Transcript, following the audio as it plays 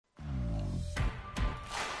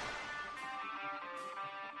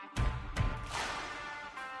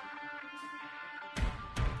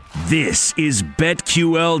This is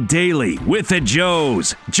BetQL Daily with the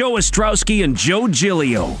Joes, Joe Ostrowski and Joe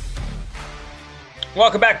Giglio.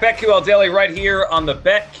 Welcome back, BetQL Daily, right here on the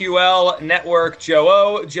BetQL Network. Joe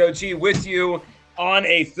O, Joe G with you on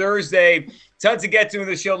a Thursday. Tons to get to in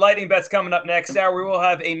the show. Lightning bets coming up next hour. We will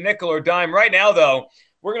have a nickel or dime. Right now, though,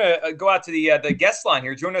 we're going to go out to the guest line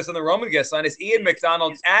here. Joining us on the Roman guest line is Ian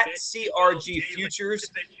McDonald at CRG Futures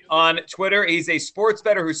on Twitter. He's a sports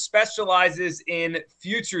bettor who specializes in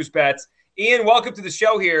futures bets. Ian, welcome to the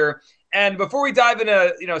show here. And before we dive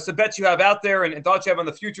into some bets you have out there and thoughts you have on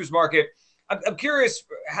the futures market, I'm curious,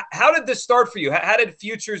 how did this start for you? How did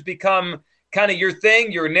futures become kind of your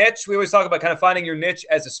thing, your niche? We always talk about kind of finding your niche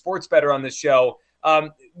as a sports bettor on this show.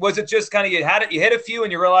 Was it just kind of you hit a few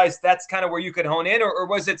and you realized that's kind of where you could hone in, or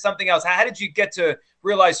was it something else? How did you get to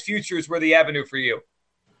realize futures were the avenue for you?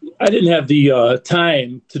 I didn't have the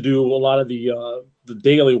time to do a lot of the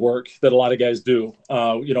daily work that a lot of guys do,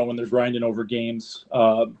 when they're grinding over games,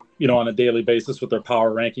 on a daily basis with their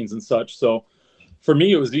power rankings and such. So for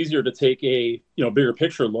me, it was easier to take a, bigger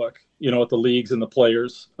picture look, at the leagues and the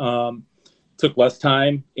players. Took less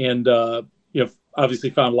time and,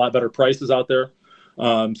 obviously found a lot better prices out there.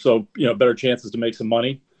 So better chances to make some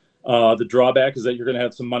money. The drawback is that you're going to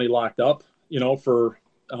have some money locked up, for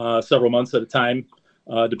several months at a time,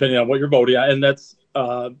 depending on what you're voting on. And that's,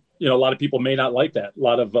 a lot of people may not like that. A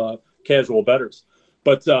lot of casual bettors.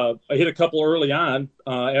 But I hit a couple early on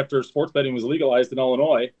after sports betting was legalized in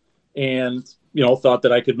Illinois and, thought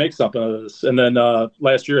that I could make something of this. And then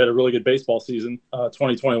last year I had a really good baseball season,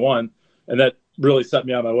 2021, and that really set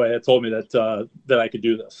me on my way. It told me that I could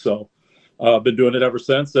do this. So I've been doing it ever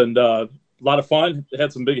since, and a lot of fun. It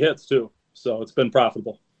had some big hits too. So it's been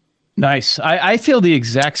profitable. Nice. I feel the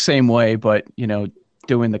exact same way, but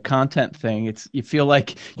doing the content thing, you feel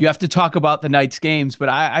like you have to talk about the night's games, but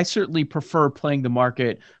I certainly prefer playing the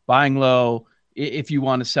market, buying low. If you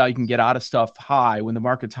want to sell, you can get out of stuff high when the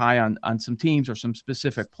market's high on some teams or some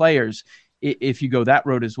specific players, if you go that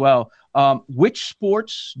road as well. Which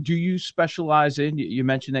sports do you specialize in? You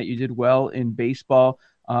mentioned that you did well in baseball,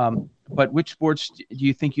 but which sports do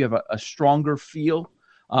you think you have a stronger feel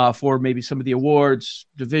for, maybe some of the awards,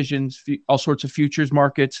 divisions, all sorts of futures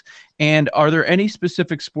markets? And are there any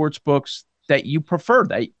specific sports books that you prefer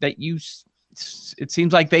that you, it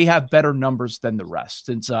seems like they have better numbers than the rest,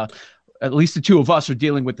 since at least the two of us are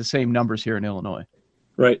dealing with the same numbers here in Illinois?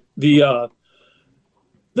 Right. The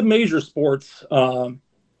major sports are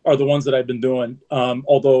the ones that I've been doing.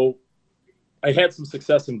 Although I had some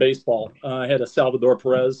success in baseball. I had a Salvador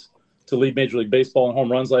Perez to lead Major League Baseball in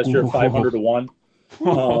home runs last year, 500-1.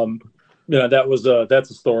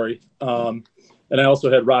 That's a story. And I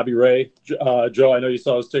also had Robbie Ray. Joe, I know you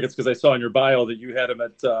saw his tickets because I saw in your bio that you had him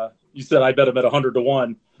at. You said I bet him at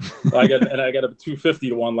 100-1. I got him at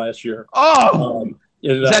 250-1 last year. Oh,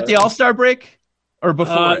 is that the All-Star break or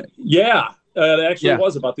before? Yeah, it actually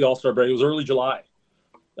was about the All-Star break. It was early July.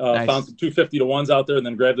 Nice. Found some 250-1s out there and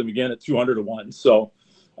then grabbed them again at 200-1. So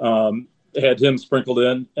had him sprinkled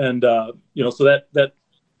in, and so that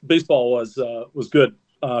baseball was good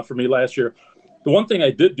for me last year. The one thing I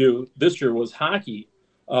did do this year was hockey,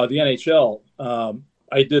 the NHL.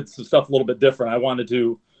 I did some stuff a little bit different. I wanted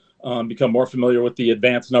to become more familiar with the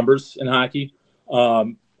advanced numbers in hockey.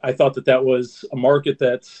 I thought that was a market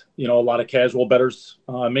that, a lot of casual bettors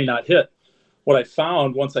may not hit. What I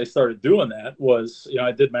found once I started doing that was,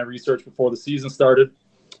 I did my research before the season started.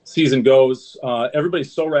 Season goes,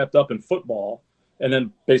 everybody's so wrapped up in football, and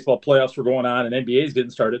then baseball playoffs were going on and NBA's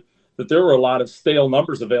getting started, that there were a lot of stale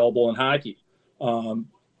numbers available in hockey.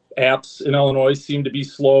 Apps in Illinois seem to be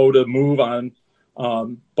slow to move on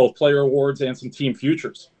both player awards and some team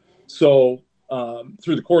futures. So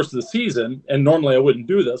through the course of the season, and normally I wouldn't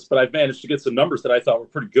do this, but I've managed to get some numbers that I thought were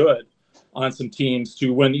pretty good on some teams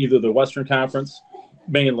to win either the Western Conference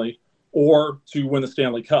mainly or to win the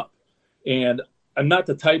Stanley Cup. And I'm not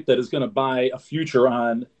the type that is going to buy a future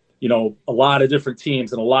on, a lot of different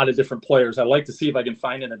teams and a lot of different players. I like to see if I can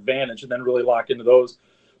find an advantage and then really lock into those.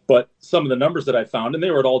 But some of the numbers that I found, and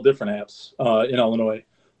they were at all different apps in Illinois.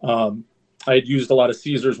 I had used a lot of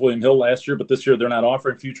Caesars, William Hill last year, but this year they're not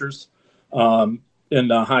offering futures in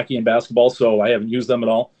hockey and basketball, so I haven't used them at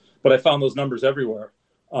all. But I found those numbers everywhere.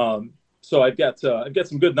 So I've got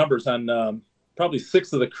some good numbers on probably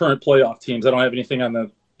 6 of the current playoff teams. I don't have anything on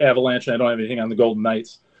the Avalanche, and I don't have anything on the Golden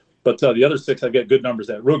Knights. But the other 6 I've got good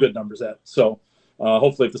numbers at, real good numbers at. So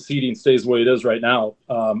hopefully if the seeding stays the way it is right now,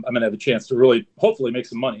 I'm going to have a chance to really hopefully make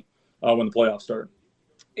some money when the playoffs start.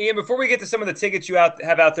 Ian, before we get to some of the tickets you have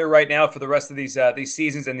out there right now for the rest of these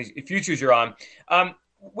seasons and these futures you're on,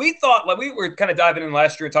 we thought, like we were kind of diving in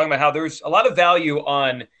last year and talking about how there's a lot of value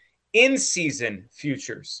on in-season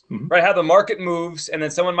futures, right? How the market moves, and then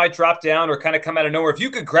someone might drop down or kind of come out of nowhere. If you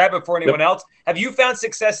could grab it for anyone else, have you found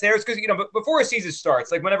success there? It's because, before a season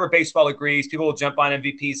starts, like whenever baseball agrees, people will jump on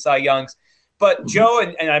MVPs, Cy Youngs. But Joe,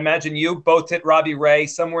 and I imagine you both hit Robbie Ray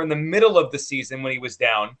somewhere in the middle of the season when he was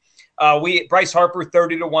down. Bryce Harper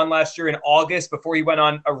 30-1 last year in August before he went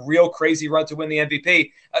on a real crazy run to win the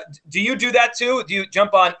MVP. Do you do that too? Do you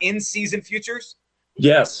jump on in-season futures?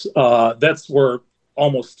 Yes, that's where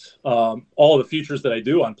almost all of the futures that I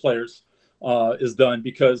do on players is done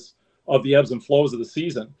because of the ebbs and flows of the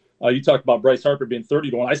season. You talked about Bryce Harper being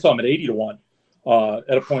 30-1. I saw him at 80-1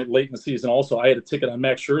 at a point late in the season. Also, I had a ticket on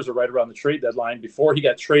Max Scherzer right around the trade deadline. Before he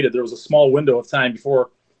got traded, there was a small window of time before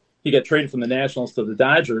he got traded from the Nationals to the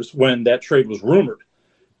Dodgers when that trade was rumored.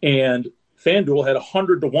 And FanDuel had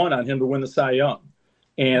 100-1 on him to win the Cy Young.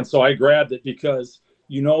 And so I grabbed it because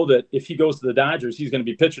you know that if he goes to the Dodgers, he's going to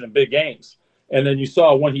be pitching in big games. And then you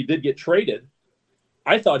saw when he did get traded,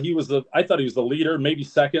 I thought he was the leader, maybe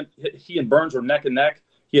second. He and Burns were neck and neck.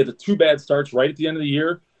 He had the 2 bad starts right at the end of the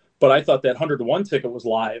year, but I thought that 100-1 ticket was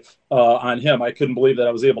live on him. I couldn't believe that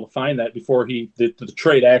I was able to find that before the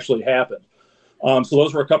trade actually happened. So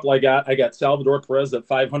those were a couple I got. I got Salvador Perez at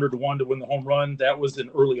 500-1 to win the home run. That was in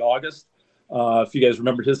early August. If you guys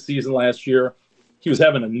remember his season last year, he was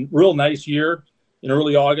having a real nice year. In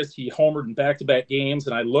early August, he homered in back-to-back games,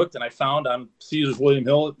 and I looked and I found on Caesars William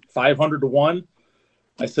Hill at 500-1.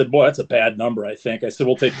 I said, boy, that's a bad number, I think. I said,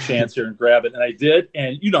 we'll take a chance here and grab it. And I did.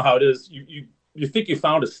 And you know how it is. You think you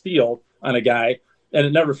found a steal on a guy, and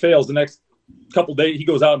it never fails. The next couple days, he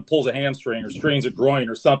goes out and pulls a hamstring or strains a groin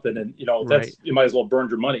or something. And, you might as well burn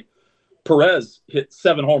your money. Perez hit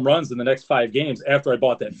 7 home runs in the next 5 games after I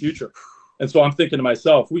bought that future. And so I'm thinking to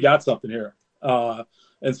myself, we got something here.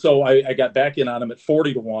 And so I got back in on him at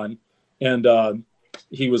 40-1. And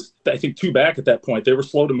he was, I think, 2 back at that point. They were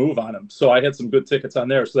slow to move on him. So I had some good tickets on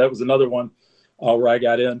there. So that was another one where I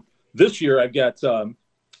got in. This year, I've got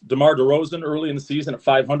DeMar DeRozan early in the season at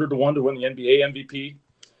 500-1 to win the NBA MVP.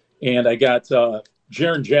 And I got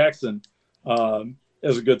Jaren Jackson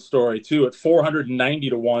as a good story, too, at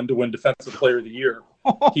 490-1 to win Defensive Player of the Year.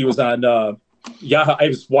 He was on I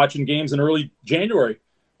was watching games in early January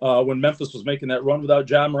when Memphis was making that run without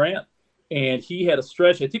John Morant. And he had a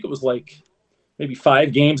stretch, I think it was like maybe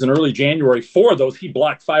 5 games in early January. 4 of those, he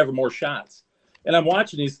blocked 5 or more shots. And I'm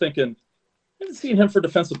watching, he's thinking, I haven't seen him for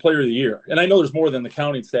Defensive Player of the Year. And I know there's more than the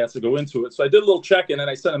counting stats that go into it. So I did a little check-in, and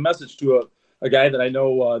I sent a message to a guy that I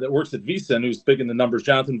know that works at VSiN, who's big in the numbers.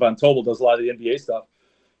 Jonathan Von Tobel does a lot of the NBA stuff.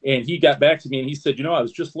 And he got back to me, and he said, I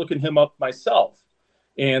was just looking him up myself.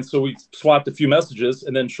 And so we swapped a few messages,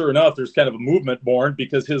 and then sure enough, there's kind of a movement born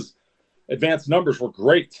because his advanced numbers were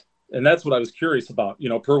great. And that's what I was curious about.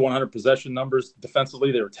 Per 100 possession numbers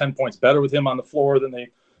defensively, they were 10 points better with him on the floor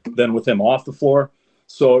than with him off the floor.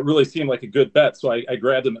 So it really seemed like a good bet. So I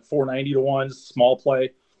grabbed him at 490-1, small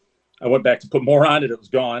play. I went back to put more on it. It was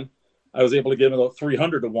gone. I was able to give him about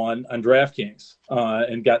 300-1 on DraftKings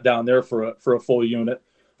and got down there for a full unit.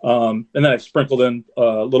 And then I've sprinkled in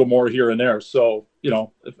a little more here and there. So,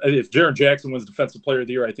 if Jaren Jackson wins Defensive Player of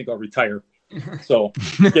the Year, I think I'll retire. So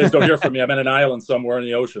you guys don't hear from me. I'm on an island somewhere in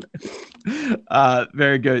the ocean.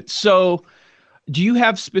 Very good. So do you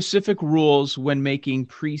have specific rules when making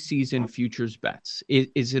preseason futures bets?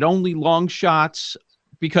 Is it only long shots?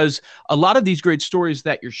 Because a lot of these great stories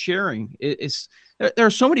that you're sharing there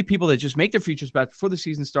are so many people that just make their futures bets before the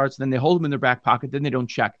season starts, then they hold them in their back pocket, then they don't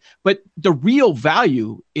check. But the real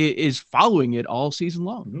value is following it all season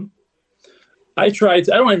long. Mm-hmm. I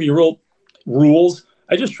don't have any real rules.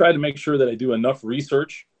 I just try to make sure that I do enough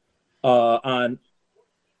research on.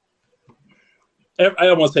 I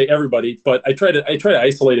don't want to say everybody, but I try to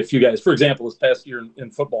isolate a few guys. For example, this past year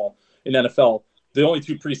in football, in NFL, the only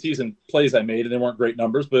 2 preseason plays I made, and they weren't great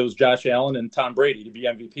numbers, but it was Josh Allen and Tom Brady to be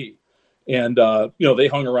MVP. And, they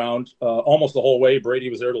hung around almost the whole way. Brady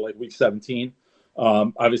was there to like week 17.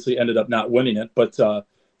 Obviously ended up not winning it. But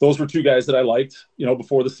those were 2 guys that I liked,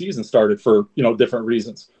 before the season started for, different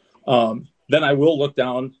reasons. Then I will look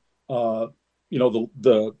down, the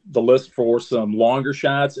list for some longer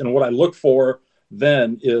shots. And what I look for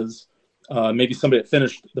then is maybe somebody that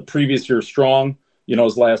finished the previous year strong.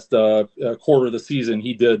 His last quarter of the season,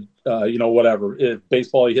 he did, whatever.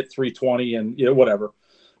 Baseball, he hit 320 and, whatever.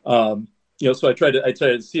 So I try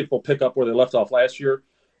to see if we'll pick up where they left off last year.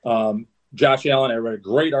 Josh Allen, I read a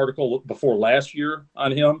great article before last year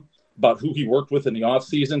on him about who he worked with in the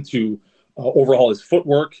offseason to overhaul his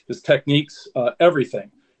footwork, his techniques, everything.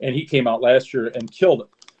 And he came out last year and killed it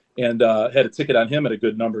and had a ticket on him at a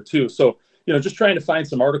good number too. So, just trying to find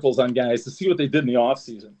some articles on guys to see what they did in the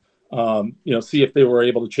offseason. See if they were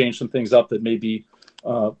able to change some things up that maybe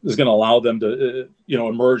is going to allow them to,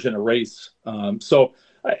 emerge in a race. So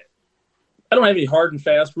I don't have any hard and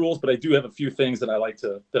fast rules, but I do have a few things that I like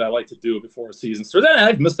to do before a season. So then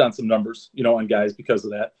I've missed on some numbers, on guys because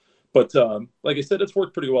of that. But like I said, it's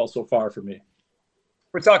worked pretty well so far for me.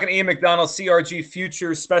 We're talking Ian McDonald, CRG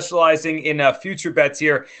Futures, specializing in future bets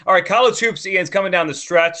here. All right, college hoops, Ian's coming down the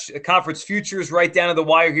stretch. Conference futures right down to the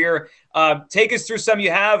wire here. Take us through some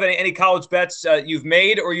you have, any college bets you've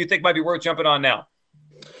made or you think might be worth jumping on now.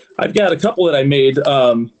 I've got a couple that I made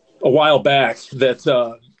a while back that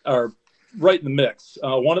are right in the mix.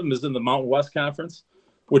 One of them is in the Mountain West Conference,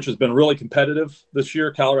 which has been really competitive this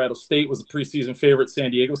year. Colorado State was a preseason favorite.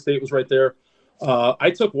 San Diego State was right there. I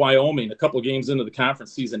took Wyoming a couple of games into the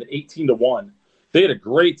conference season at 18-1. They had a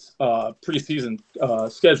great preseason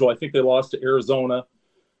schedule. I think they lost to Arizona.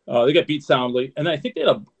 They got beat soundly. And I think they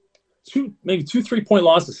had maybe 2 3-point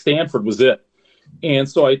loss to Stanford was it. And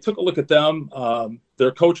so I took a look at them.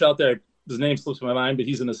 Their coach out there, his name slips my mind, but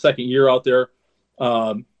he's in his second year out there.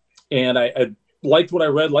 And I liked what I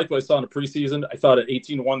read, liked what I saw in the preseason. I thought at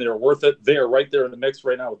 18-1 they were worth it. They are right there in the mix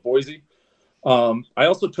right now with Boise. I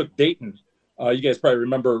also took Dayton. You guys probably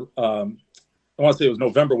remember, I want to say it was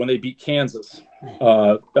November when they beat Kansas in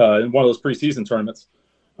one of those preseason tournaments.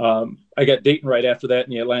 I got Dayton right after that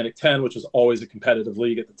in the Atlantic 10, which is always a competitive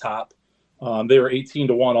league at the top. They were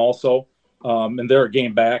 18-1 also, and they're a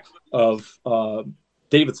game back of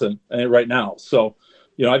Davidson right now. So,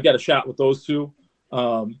 I've got a shot with those two.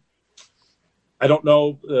 I don't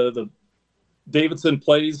know. The Davidson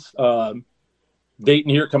plays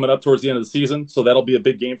Dayton here coming up towards the end of the season, so that'll be a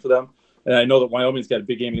big game for them. And I know that Wyoming's got a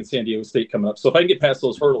big game against San Diego State coming up. So if I can get past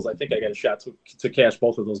those hurdles, I think I got a shot to cash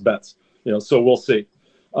both of those bets. So we'll see.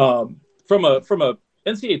 From a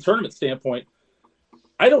NCAA tournament standpoint,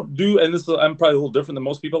 I don't do, and I'm probably a little different than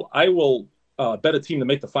most people. I will bet a team to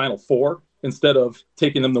make the Final Four instead of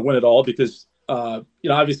taking them to win it all because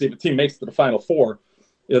obviously if a team makes it to the Final Four,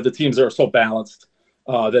 the teams are so balanced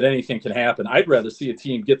that anything can happen. I'd rather see a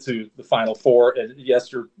team get to the Final Four, and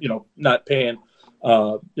yes, you're not paying.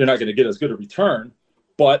 You're not going to get as good a return,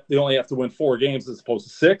 but they only have to win 4 games as opposed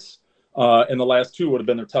to 6. And the last 2 would have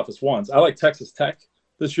been their toughest ones. I like Texas Tech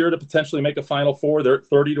this year to potentially make a Final Four. They're at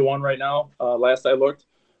 30-1 right now. Last I looked,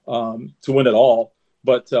 to win it all.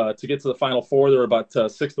 But to get to the Final Four, they're about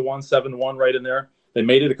 6-1, 7-1 right in there. They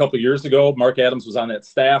made it a couple of years ago. Mark Adams was on that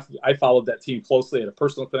staff. I followed that team closely. I had a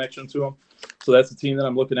personal connection to them. So that's the team that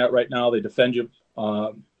I'm looking at right now. They defend you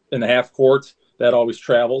in the half court. That always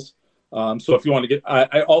travels. So if you want to get,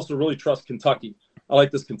 I also really trust Kentucky. I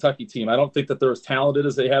like this Kentucky team. I don't think that they're as talented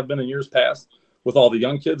as they have been in years past with all the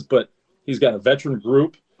young kids, but he's got a veteran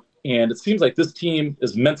group. And it seems like this team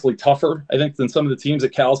is mentally tougher, I think, than some of the teams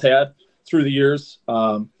that Cal's had through the years.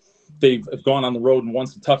 They've gone on the road and won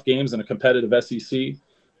some tough games in a competitive SEC.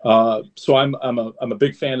 So I'm a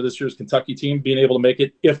big fan of this year's Kentucky team being able to make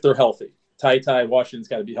it if they're healthy. Ty Washington's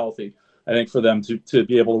got to be healthy, I think, for them to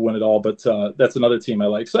be able to win it all. But that's another team I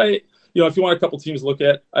like. So if you want a couple teams to look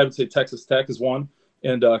at, I would say Texas Tech is one,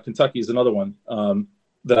 and Kentucky is another one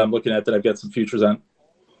that I'm looking at that I've got some futures on.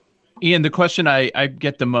 Ian, the question I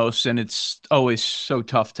get the most, and it's always so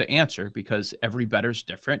tough to answer because every bettor's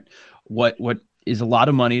different. What is a lot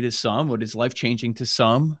of money to some, what is life-changing to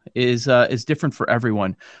some is different for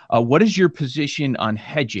everyone. What is your position on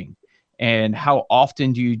hedging? And how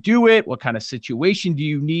often do you do it? What kind of situation do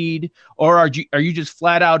you need? Or are you just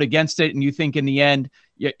flat out against it and you think in the end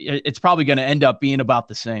it's probably going to end up being about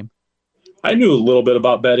the same? I knew a little bit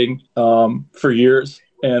about betting for years.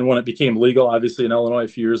 And when it became legal, obviously in Illinois a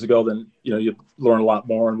few years ago, then you learn a lot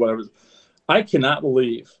more and whatever. I cannot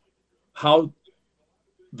believe how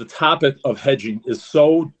the topic of hedging is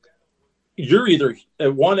so. You're either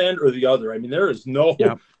at one end or the other. I mean, there is no.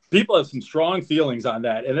 Yeah. People have some strong feelings on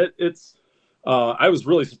that, and it's. I was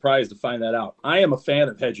really surprised to find that out. I am a fan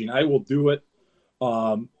of hedging. I will do it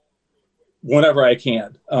whenever I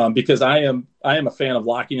can because I am a fan of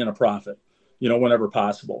locking in a profit, whenever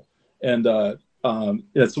possible. And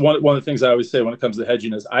it's one of the things I always say when it comes to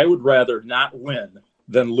hedging is I would rather not win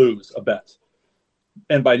than lose a bet.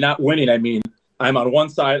 And by not winning, I mean I'm on one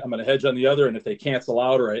side, I'm going to hedge on the other, and if they cancel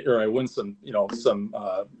out or I win some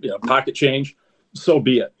pocket change, so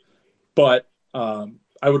be it. But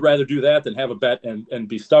I would rather do that than have a bet and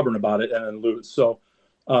be stubborn about it and then lose. So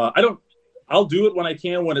I'll do it when I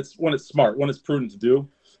can, when it's smart, when it's prudent to do,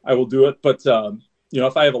 I will do it. But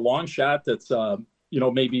if I have a long shot that's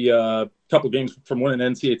maybe a couple games from winning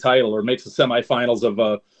an NCAA title or makes the semifinals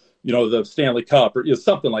of the Stanley Cup or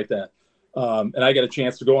something like that, and I get a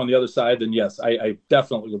chance to go on the other side, then yes, I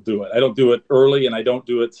definitely will do it. I don't do it early, and I don't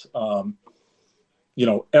do it,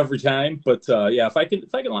 every time. But if I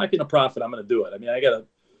can lock in a profit, I'm going to do it. I mean, I got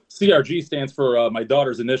CRG stands for my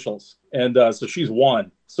daughter's initials, and so she's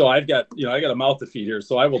 1. So I got a mouth to feed here,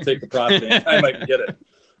 so I will take the profit anytime I can get it.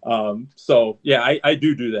 I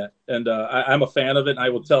do that, and I'm a fan of it. And I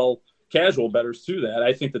will tell casual bettors too that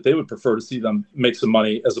I think that they would prefer to see them make some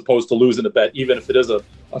money as opposed to losing a bet, even if it is a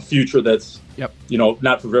future that's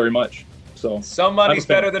not for very much. So some money's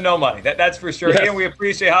better than no money. That's for sure. Yes. Ian, we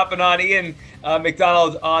appreciate hopping on. Ian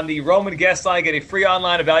McDonald on the Roman guest line. Get a free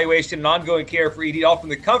online evaluation and ongoing care for ED, all from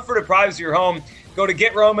the comfort and privacy of your home. Go to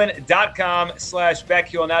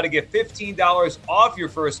GetRoman.com/BetQL now to get $15 off your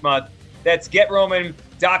first month. That's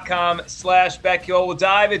GetRoman.com/BetQL. We'll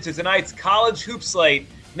dive into tonight's college hoop slate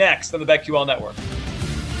next on the BetQL Network.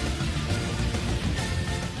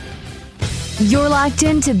 You're locked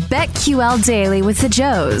into BetQL Daily with the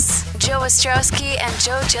Joes, Joe Ostrowski and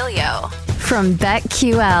Joe Giglio from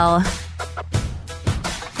BetQL.